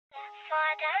before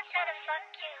I dance, trying to fuck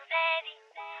you, baby.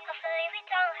 Hopefully we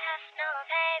don't have no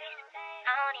babies.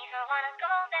 I don't even wanna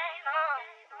go back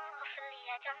home. Hopefully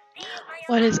I don't leave my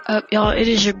What is up, y'all? It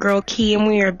is your girl Key, and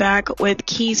we are back with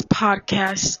Key's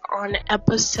podcast on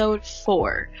episode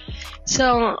 4.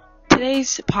 So,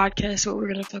 today's podcast, what we're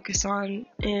going to focus on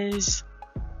is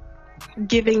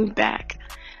giving back.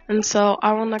 And so,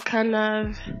 I want to kind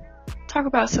of talk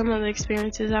about some of the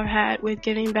experiences I've had with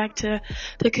giving back to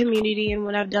the community and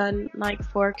what I've done, like,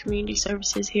 for community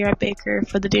services here at Baker,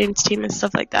 for the dance team and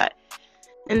stuff like that.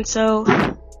 And so,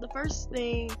 the first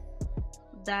thing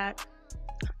that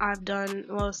I've done,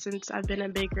 since I've been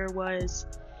at Baker, was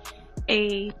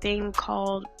a thing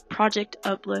called Project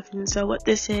Uplift. And so what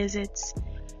this is, it's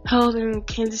held in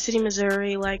Kansas City,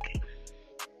 Missouri. Like,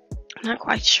 I'm not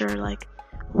quite sure, like,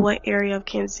 what area of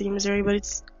Kansas City, Missouri, but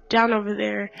it's down over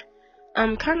there.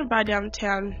 Kind of by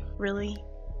downtown, really.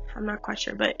 I'm not quite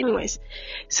sure, but anyways.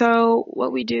 So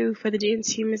what we do for the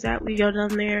dance team is that we go down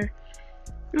there.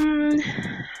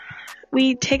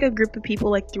 We take a group of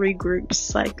people, like 3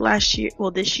 groups, like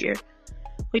this year,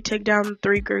 we took down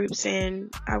 3 groups,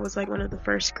 and I was like one of the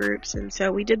first groups, and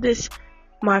so we did this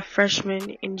my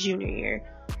freshman and junior year.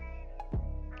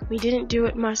 We didn't do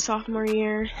it my sophomore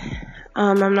year.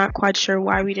 I'm not quite sure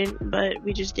why we didn't, but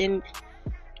we just didn't,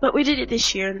 but we did it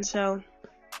this year. And so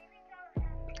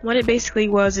what it basically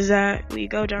was is that we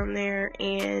go down there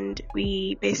and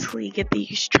we basically get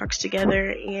these trucks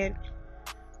together, and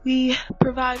we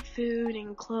provide food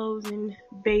and clothes and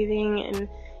bathing and,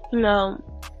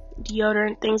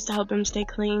 deodorant, things to help them stay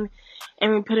clean.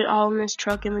 And we put it all in this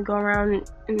truck, and we go around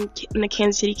in the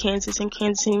Kansas City, Kansas, and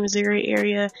Kansas City, Missouri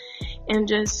area, and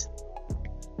just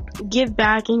give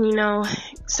back and,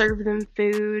 serve them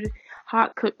food,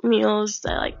 hot cooked meals.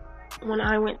 That, like, when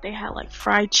I went, they had, like,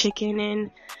 fried chicken,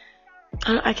 and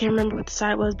I can't remember what the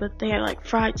side was, but they had, like,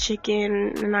 fried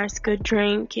chicken, a nice good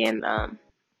drink, and,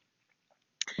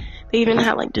 they even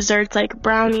had, like, desserts, like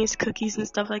brownies, cookies, and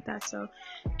stuff like that. So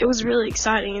it was really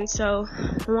exciting. And so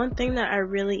one thing that I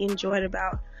really enjoyed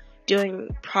about doing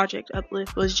Project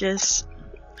Uplift was just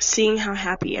seeing how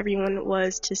happy everyone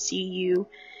was to see you,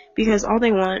 because all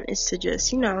they want is to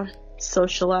just,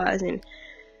 socialize and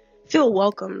feel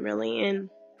welcome, really. And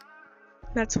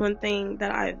that's one thing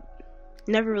that I've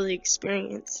never really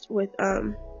experienced with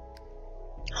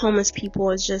homeless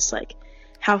people, is just, like,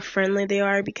 how friendly they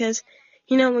are. Because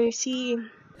when you see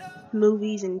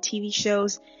movies and TV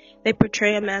shows, they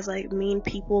portray them as, like, mean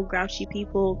people, grouchy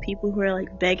people, people who are,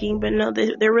 like, begging. But no,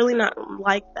 they're really not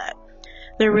like that.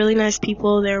 They're really nice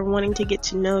people. They're wanting to get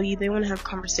to know you. They want to have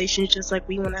conversations just like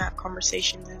we want to have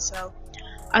conversations. And so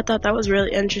I thought that was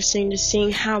really interesting, just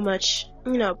seeing how much,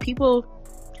 people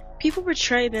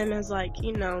portray them as, like,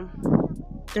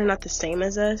 they're not the same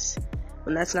as us,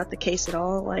 when that's not the case at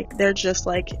all. Like, they're just,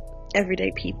 like,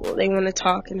 everyday people. They want to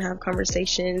talk and have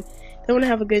conversation. They want to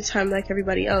have a good time like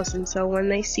everybody else. And so when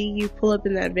they see you pull up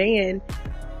in that van,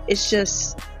 it's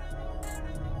just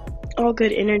all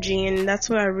good energy. And that's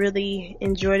what I really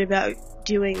enjoyed about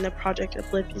doing the Project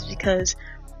Uplift, is because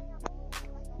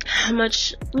how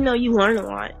much, you learn a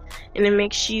lot, and it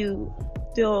makes you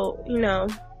feel,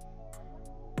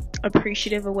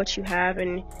 appreciative of what you have,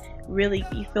 and really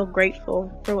you feel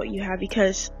grateful for what you have,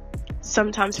 because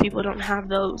sometimes people don't have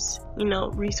those,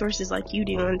 resources like you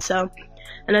do. And so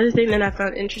another thing that I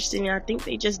found interesting, and I think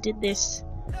they just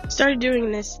started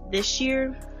doing this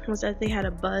year, was that they had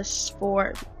a bus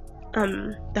for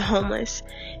the homeless,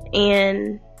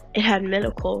 and it had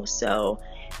medical. So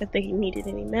if they needed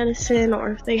any medicine,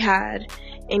 or if they had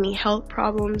any health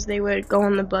problems, they would go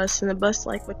on the bus, and the bus,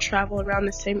 like, would travel around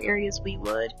the same areas we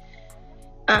would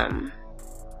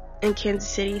in Kansas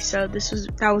City. So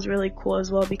that was really cool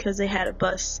as well, because they had a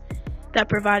bus that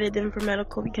provided them for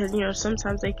medical, because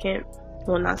sometimes they can't,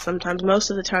 not sometimes, most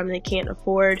of the time they can't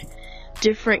afford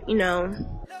different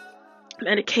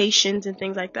medications and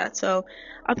things like that. So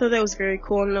I thought that was very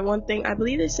cool. And the one thing, I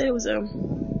believe they said it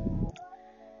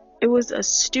was a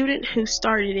student who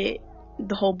started it,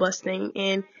 the whole bus thing,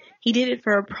 and he did it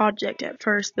for a project at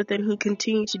first, but then he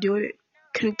continued to do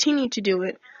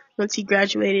it once he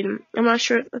graduated. I'm not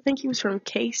sure, I think he was from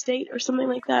K-State or something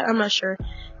like that. I'm not sure.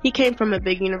 He came from a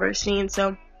big university, and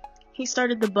so he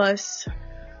started the bus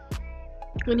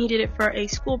when he did it for a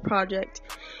school project,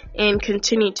 and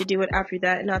continued to do it after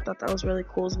that. And I thought that was really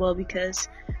cool as well, because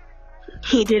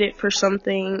he did it for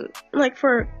something, like,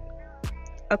 for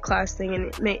a class thing,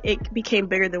 and it became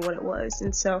bigger than what it was.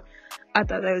 And so I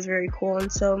thought that was very cool.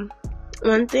 And so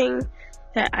one thing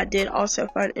that I did also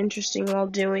find interesting while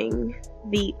doing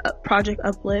the Project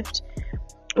Uplift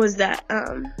was that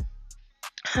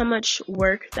how much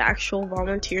work the actual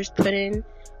volunteers put in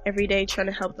every day trying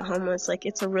to help the homeless. Like,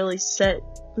 it's a really set,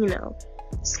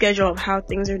 schedule of how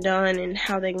things are done and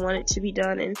how they want it to be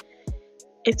done, and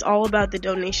it's all about the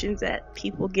donations that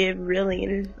people give, really,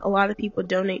 and a lot of people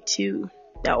donate to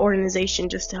that organization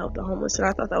just to help the homeless, and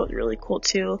I thought that was really cool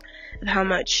too, of how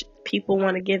much people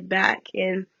want to give back.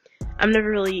 And I've never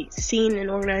really seen an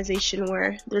organization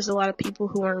where there's a lot of people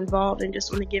who are involved and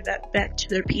just want to give that back to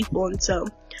their people, and so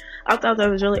I thought that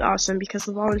was really awesome because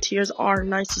the volunteers are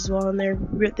nice as well, and they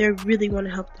really want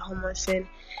to help the homeless, and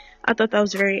I thought that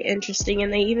was very interesting.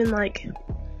 And they even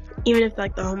if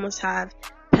like the homeless have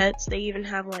pets, they even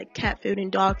have like cat food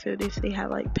and dog food if they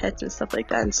have like pets and stuff like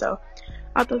that, and so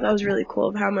I thought that was really cool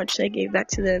of how much they gave back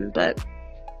to them. But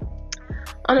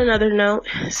on another note,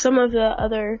 some of the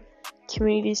other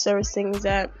community service things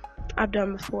that I've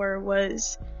done before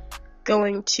was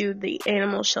going to the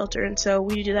animal shelter, and so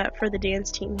we do that for the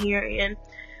dance team here, and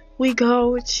we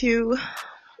go to,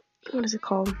 what is it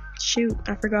called? Shoot,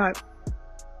 I forgot.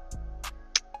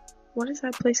 What is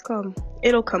that place called?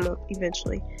 It'll come up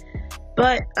eventually.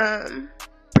 But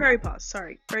Prairie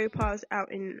Paws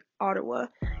out in Ottawa,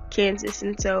 Kansas,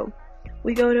 and so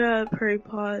we go to Prairie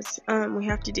Paws. We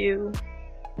have to do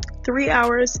 3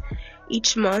 hours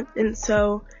each month, and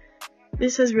so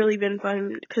this has really been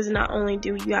fun because not only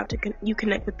do you have to you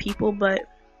connect with people, but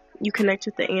you connect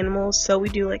with the animals. So we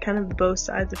do like kind of both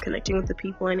sides of connecting with the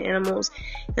people and animals.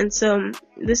 And so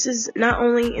this is, not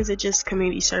only is it just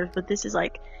community service, but this is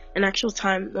like an actual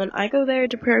time. When I go there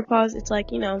to Prairie Paws, it's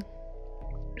like,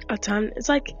 a time, it's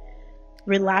like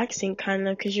relaxing kind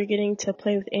of, because you're getting to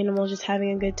play with animals, just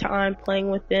having a good time playing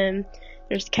with them.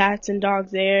 There's cats and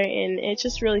dogs there, and it's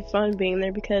just really fun being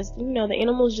there because, the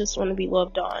animals just want to be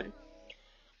loved on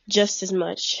just as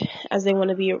much as they want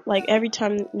to be. Like, every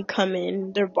time you come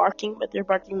in, they're barking, but they're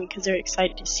barking because they're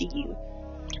excited to see you.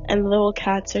 And the little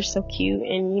cats are so cute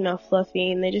and,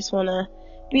 fluffy, and they just want to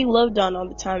be loved on all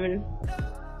the time. And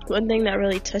one thing that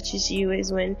really touches you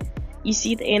is when you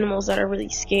see the animals that are really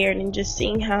scared, and just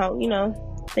seeing how,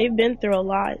 they've been through a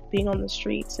lot being on the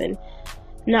streets and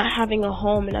not having a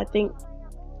home. And I think,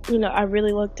 I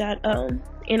really looked at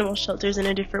animal shelters in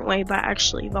a different way by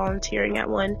actually volunteering at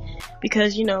one,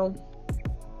 because,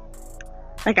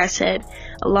 like I said,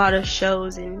 a lot of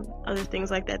shows and other things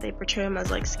like that, they portray them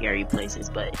as like scary places,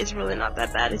 but it's really not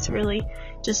that bad. It's really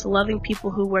just loving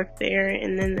people who work there,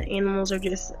 and then the animals are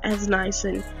just as nice,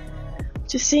 and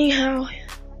just seeing how,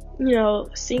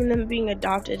 seeing them being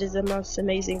adopted is the most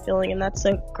amazing feeling. And that's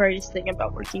the greatest thing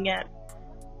about working at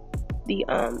the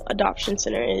adoption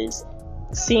center, is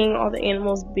seeing all the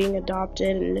animals being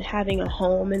adopted and having a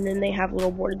home. And then they have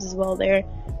little boards as well there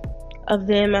of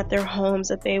them at their homes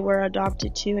that they were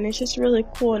adopted to, and it's just really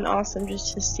cool and awesome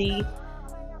just to see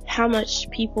how much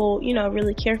people,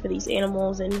 really care for these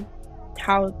animals, and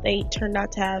how they turned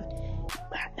out to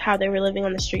how they were living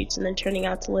on the streets and then turning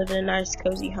out to live in a nice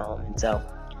cozy home. And so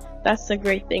that's the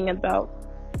great thing about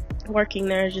working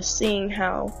there, just seeing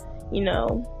how,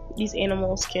 these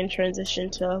animals can transition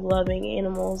to loving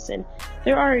animals, and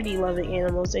they're already loving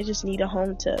animals, they just need a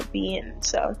home to be in.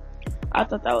 So I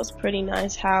thought that was pretty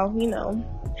nice how,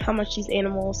 how much these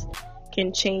animals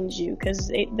can change you, because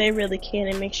they really can.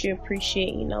 It makes you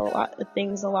appreciate, a lot of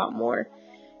things a lot more.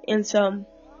 And so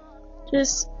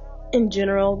just in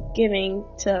general, giving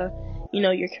to,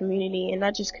 your community, and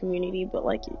not just community, but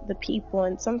like the people,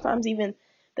 and sometimes even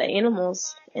the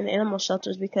animals in animal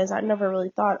shelters, because I never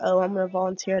really thought, I'm going to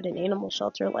volunteer at an animal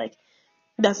shelter. Like,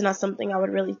 that's not something I would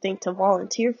really think to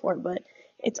volunteer for, but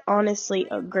it's honestly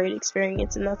a great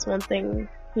experience. And that's one thing,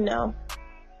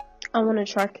 I want to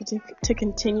try to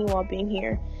continue while being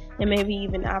here, and maybe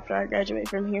even after I graduate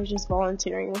from here, just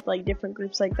volunteering with like different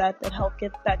groups like that help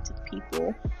get back to the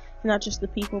people, not just the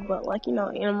people, but like,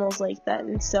 animals like that.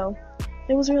 And so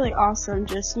it was really awesome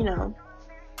just,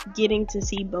 getting to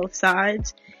see both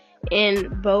sides,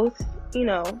 and both,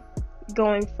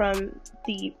 going from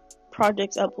the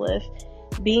Project Uplift,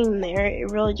 being there,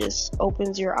 it really just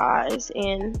opens your eyes,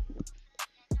 and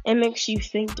it makes you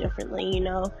think differently.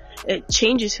 It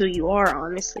changes who you are,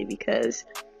 honestly, because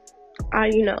I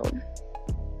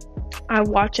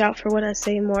watch out for what I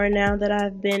say more now that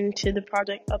I've been to the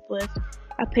Project Uplift.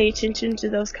 I pay attention to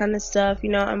those kind of stuff.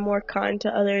 I'm more kind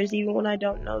to others, even when I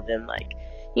don't know them. Like,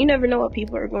 you never know what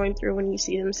people are going through when you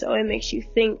see them, so it makes you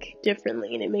think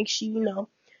differently, and it makes you,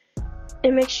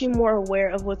 it makes you more aware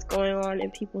of what's going on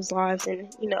in people's lives,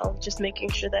 and, just making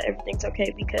sure that everything's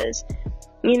okay, because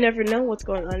you never know what's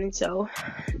going on. And so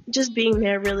just being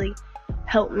there really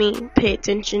helped me pay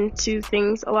attention to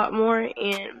things a lot more,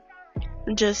 and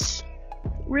just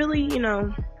really,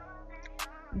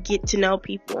 get to know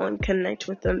people and connect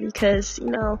with them, because,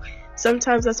 you know,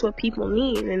 sometimes that's what people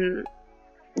need, and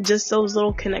just those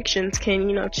little connections can,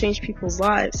 you know, change people's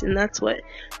lives. And that's what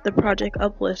the Project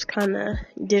Uplift kind of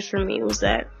did for me, was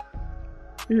that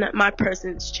my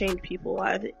presence changed people's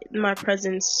lives. My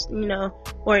presence, you know,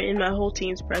 or in my whole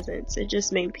team's presence, it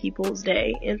just made people's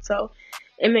day. And so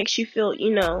it makes you feel,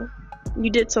 you know, you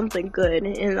did something good.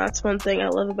 And that's one thing I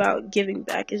love about giving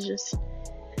back, is just,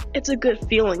 it's a good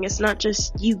feeling. It's not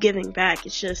just you giving back,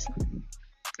 it's just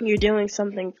you're doing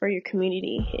something for your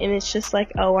community. And it's just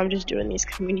like, oh, I'm just doing these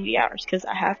community hours because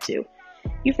I have to.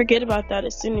 You forget about that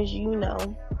as soon as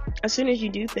you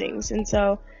do things. And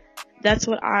so that's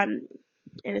what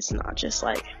and it's not just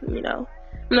like, you know,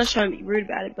 I'm not trying to be rude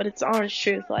about it, but it's honest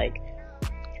truth. Like,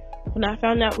 when I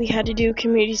found out we had to do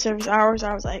community service hours,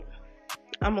 I was like,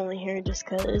 I'm only here just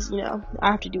because, you know,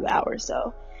 I have to do hours,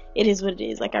 so it is what it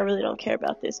is. Like, I really don't care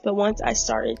about this. But once I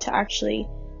started to actually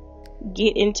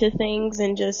get into things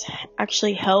and just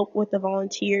actually help with the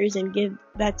volunteers and give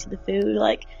back to the food,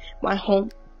 like, my whole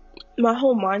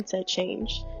mindset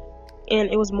changed.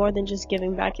 And it was more than just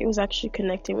giving back. It was actually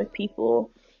connecting with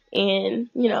people and,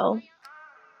 you know,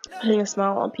 putting a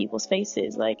smile on people's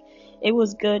faces. Like, it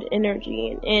was good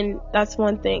energy. And that's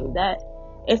one thing that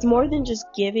it's more than just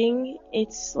giving.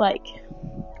 It's like,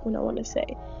 what I want to say,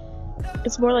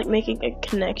 it's more like making a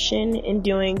connection and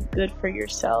doing good for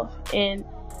yourself. And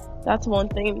that's one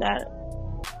thing that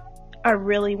I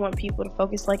really want people to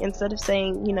focus. Like, instead of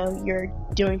saying, you know, you're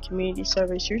doing community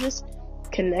service, you're just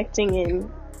connecting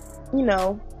and, you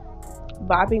know,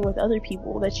 vibing with other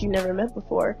people that you never met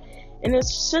before. And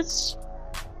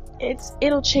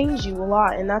it'll change you a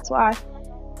lot. And that's why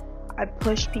I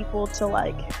push people to,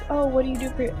 like, oh, what do you do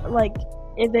for, like,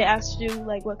 if they ask you,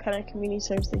 like, what kind of community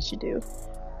service they should do,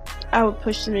 I would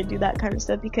push them to do that kind of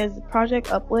stuff, because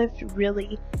Project Uplift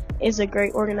really is a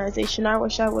great organization. I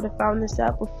wish I would have found this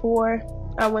out before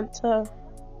I went to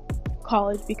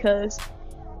college, because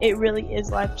it really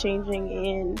is life-changing,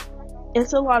 and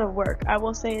it's a lot of work. I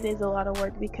will say it is a lot of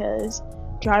work, because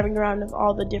driving around of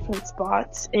all the different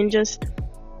spots and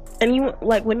you,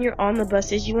 like, when you're on the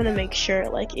buses, you want to make sure,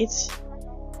 like,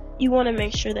 you want to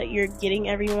make sure that you're getting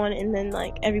everyone, and then,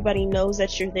 like, everybody knows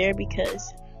that you're there,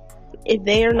 because if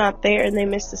they are not there and they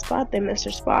miss the spot, they miss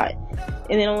their spot,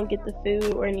 and they don't get the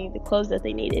food or any of the clothes that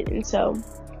they needed. And so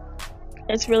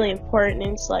it's really important.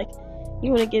 And it's like,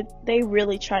 they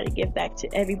really try to give back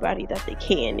to everybody that they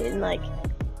can. And, like,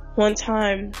 one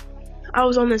time I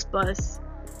was on this bus,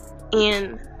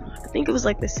 and I think it was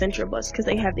like the Central bus, because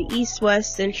they have the East,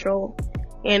 West, Central,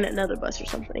 and another bus or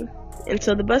something. And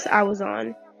so the bus I was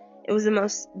on, it was the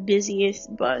most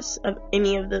busiest bus of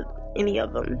any of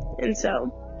them. And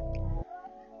so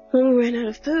when we ran out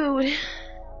of food,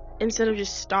 instead of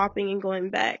just stopping and going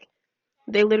back,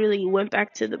 they literally went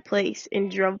back to the place and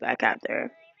drove back out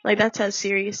there. Like, that's how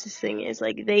serious this thing is.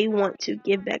 Like, they want to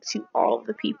give back to all of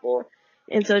the people.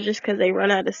 And so just because they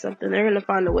run out of something, they're going to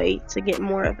find a way to get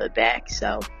more of it back.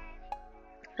 So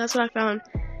that's what I found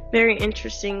very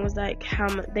interesting, was like how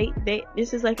much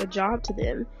this is like a job to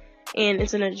them, and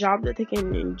it's a job that they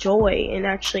can enjoy and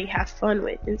actually have fun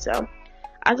with. And so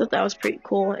I thought that was pretty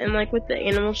cool. And, like, with the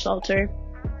animal shelter,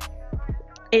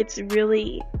 it's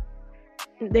really,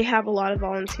 they have a lot of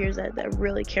volunteers that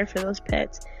really care for those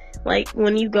pets. Like,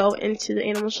 when you go into the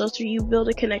animal shelter, you build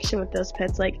a connection with those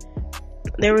pets. Like,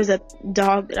 there was a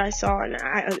dog that I saw, and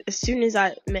as soon as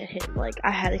I met him, like,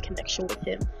 I had a connection with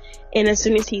him. And as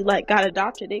soon as he, like, got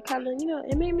adopted, it kind of, you know,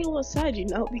 it made me a little sad, you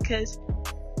know, because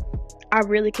I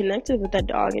really connected with that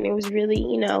dog. And it was really,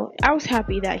 you know, I was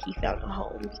happy that he found a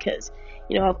home, because,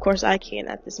 you know, of course I can't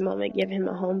at this moment give him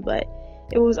a home, but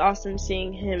it was awesome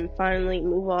seeing him finally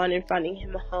move on and finding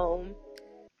him a home,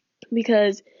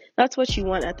 because that's what you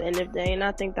want at the end of the day. And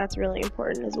I think that's really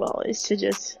important as well, is to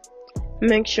just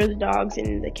make sure the dogs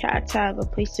and the cats have a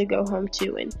place to go home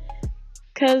to. And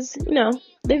because, you know,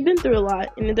 they've been through a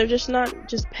lot, and they're just not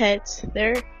just pets,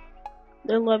 they're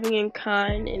loving and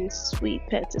kind and sweet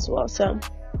pets as well. So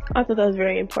I thought that was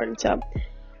very important. So,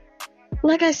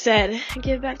 like I said,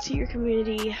 give back to your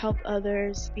community, help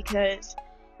others, because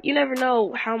you never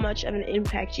know how much of an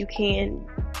impact you can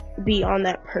be on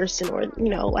that person, or, you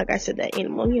know, like I said, that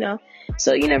animal, you know.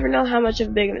 So you never know how much of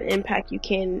a big of an impact you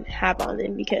can have on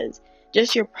them, because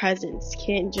just your presence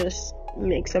can just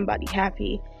make somebody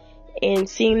happy. And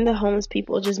seeing the homeless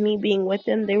people, just me being with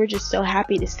them, they were just so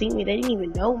happy to see me. They didn't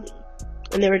even know me,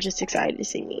 and they were just excited to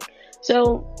see me.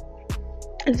 So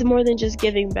it's more than just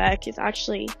giving back. It's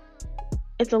actually,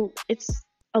 it's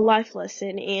a life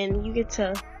lesson, and you get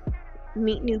to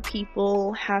meet new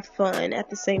people, have fun at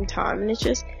the same time, and it's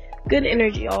just good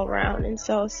energy all around. And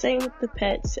so same with the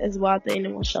pets as well at the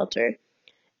animal shelter.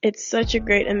 It's such a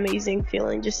great, amazing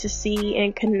feeling just to see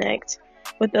and connect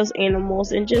with those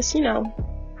animals and just,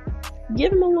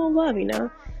 give them a little love,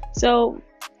 So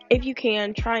if you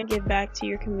can, try and give back to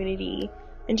your community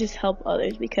and just help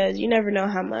others, because you never know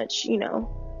how much you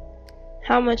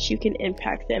can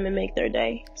impact them and make their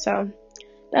day. So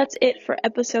that's it for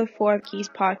episode 4 of Keys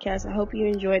Podcast. I hope you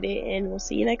enjoyed it, and we'll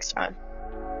see you next time.